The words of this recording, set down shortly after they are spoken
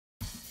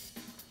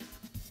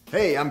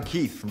Hey, I'm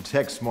Keith from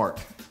TechSmart.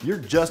 You're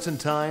just in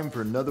time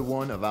for another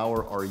one of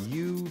our Are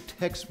You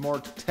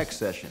TechSmart tech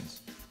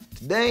sessions.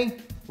 Today,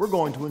 we're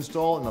going to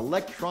install an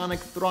electronic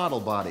throttle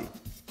body.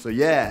 So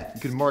yeah,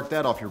 you can mark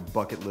that off your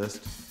bucket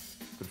list.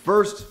 But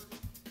first,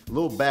 a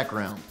little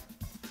background.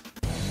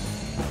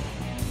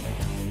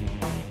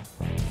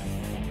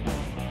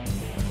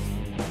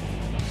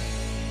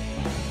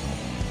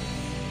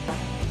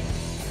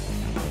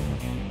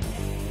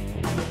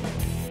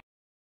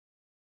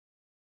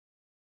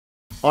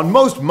 On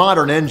most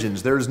modern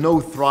engines, there is no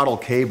throttle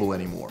cable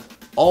anymore.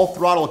 All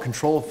throttle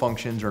control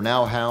functions are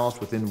now housed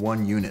within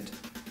one unit.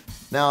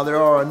 Now, there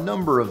are a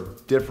number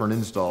of different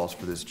installs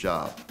for this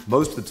job.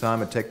 Most of the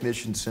time, a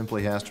technician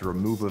simply has to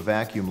remove a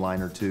vacuum line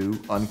or two,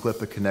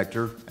 unclip a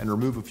connector, and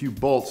remove a few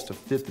bolts to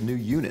fit the new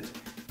unit.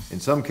 In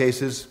some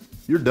cases,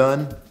 you're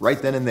done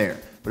right then and there.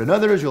 But in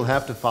others, you'll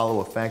have to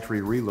follow a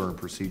factory relearn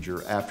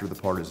procedure after the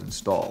part is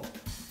installed.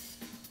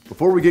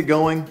 Before we get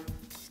going,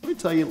 let me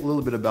tell you a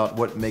little bit about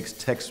what makes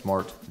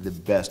TechSmart the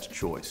best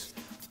choice.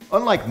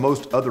 Unlike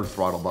most other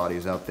throttle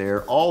bodies out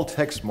there, all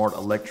TechSmart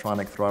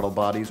electronic throttle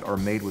bodies are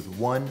made with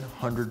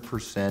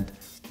 100%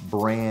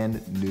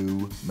 brand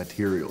new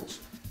materials.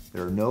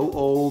 There are no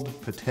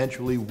old,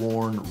 potentially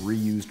worn,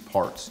 reused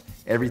parts.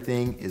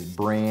 Everything is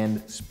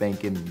brand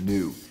spanking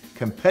new.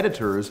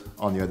 Competitors,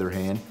 on the other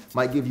hand,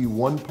 might give you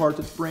one part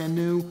that's brand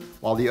new,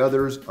 while the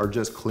others are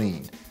just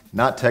cleaned.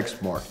 Not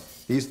TechSmart.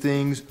 These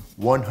things,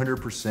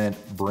 100%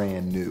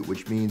 brand new,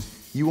 which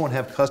means you won't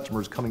have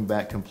customers coming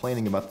back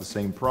complaining about the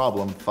same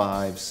problem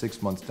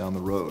 5-6 months down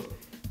the road.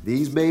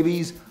 These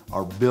babies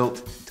are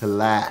built to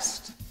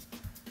last.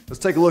 Let's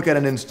take a look at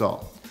an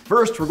install.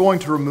 First, we're going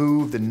to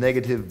remove the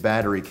negative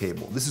battery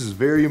cable. This is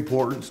very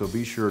important, so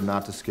be sure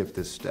not to skip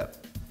this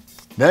step.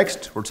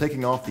 Next, we're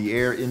taking off the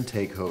air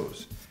intake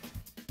hose.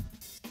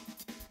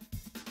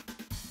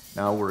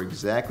 Now we're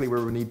exactly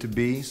where we need to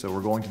be, so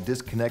we're going to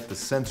disconnect the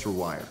sensor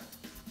wire.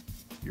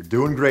 You're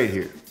doing great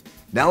here.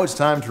 Now it's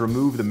time to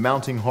remove the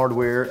mounting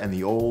hardware and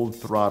the old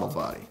throttle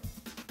body.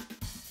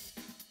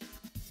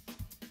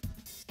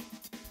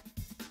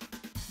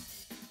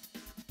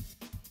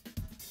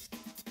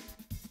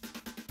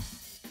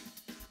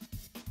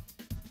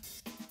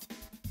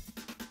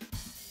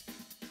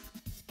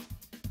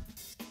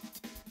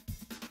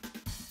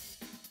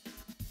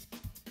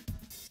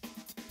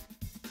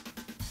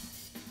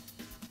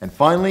 And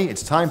finally,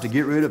 it's time to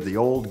get rid of the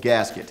old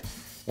gasket.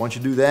 Once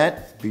you do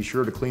that, be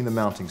sure to clean the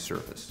mounting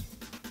surface.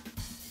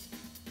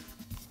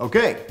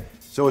 Okay,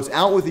 so it's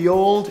out with the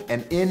old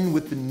and in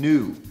with the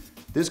new.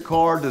 This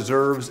car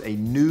deserves a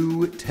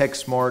new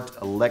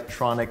TechSmart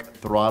electronic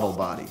throttle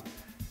body.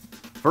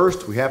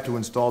 First, we have to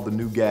install the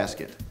new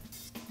gasket.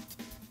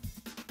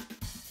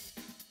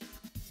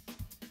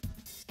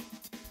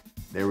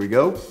 There we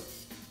go.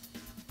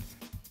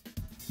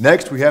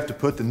 Next, we have to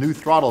put the new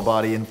throttle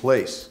body in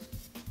place.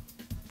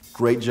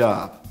 Great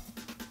job.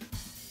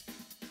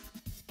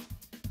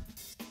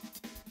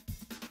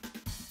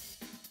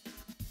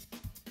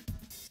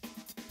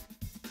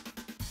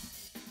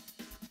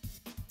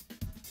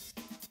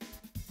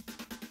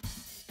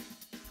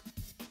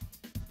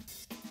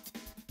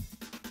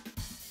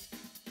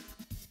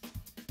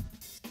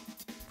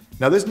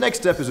 Now this next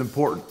step is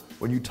important.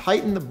 When you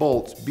tighten the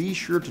bolts, be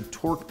sure to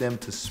torque them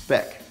to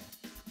spec.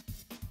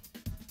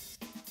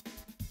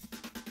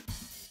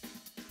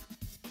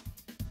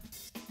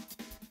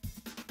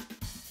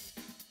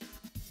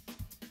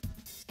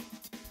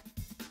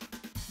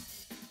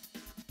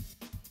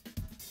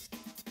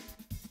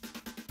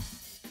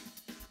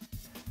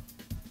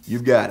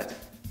 You've got it.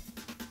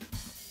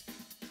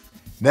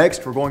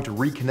 Next, we're going to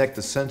reconnect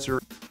the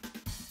sensor.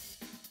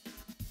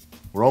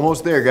 We're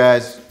almost there,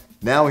 guys.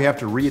 Now we have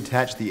to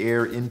reattach the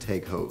air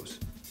intake hose.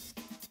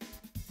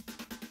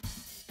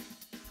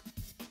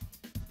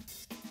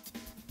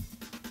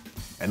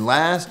 And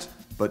last,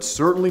 but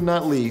certainly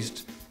not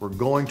least, we're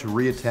going to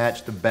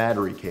reattach the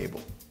battery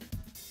cable.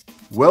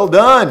 Well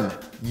done!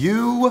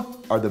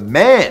 You are the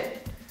man!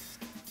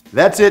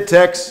 That's it,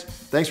 Techs.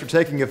 Thanks for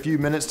taking a few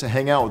minutes to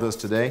hang out with us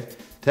today.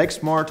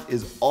 TechSmart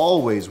is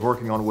always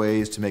working on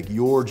ways to make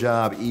your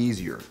job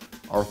easier.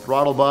 Our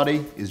throttle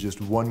body is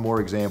just one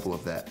more example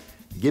of that.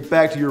 Get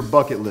back to your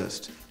bucket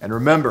list. And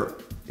remember,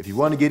 if you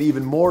want to get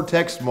even more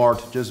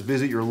TechSmart, just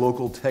visit your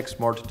local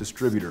TechSmart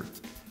distributor.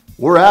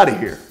 We're out of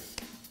here.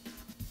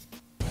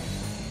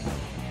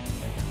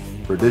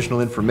 For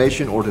additional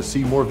information or to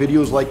see more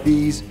videos like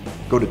these,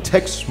 go to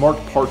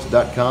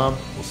TechSmartParts.com.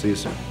 We'll see you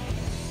soon.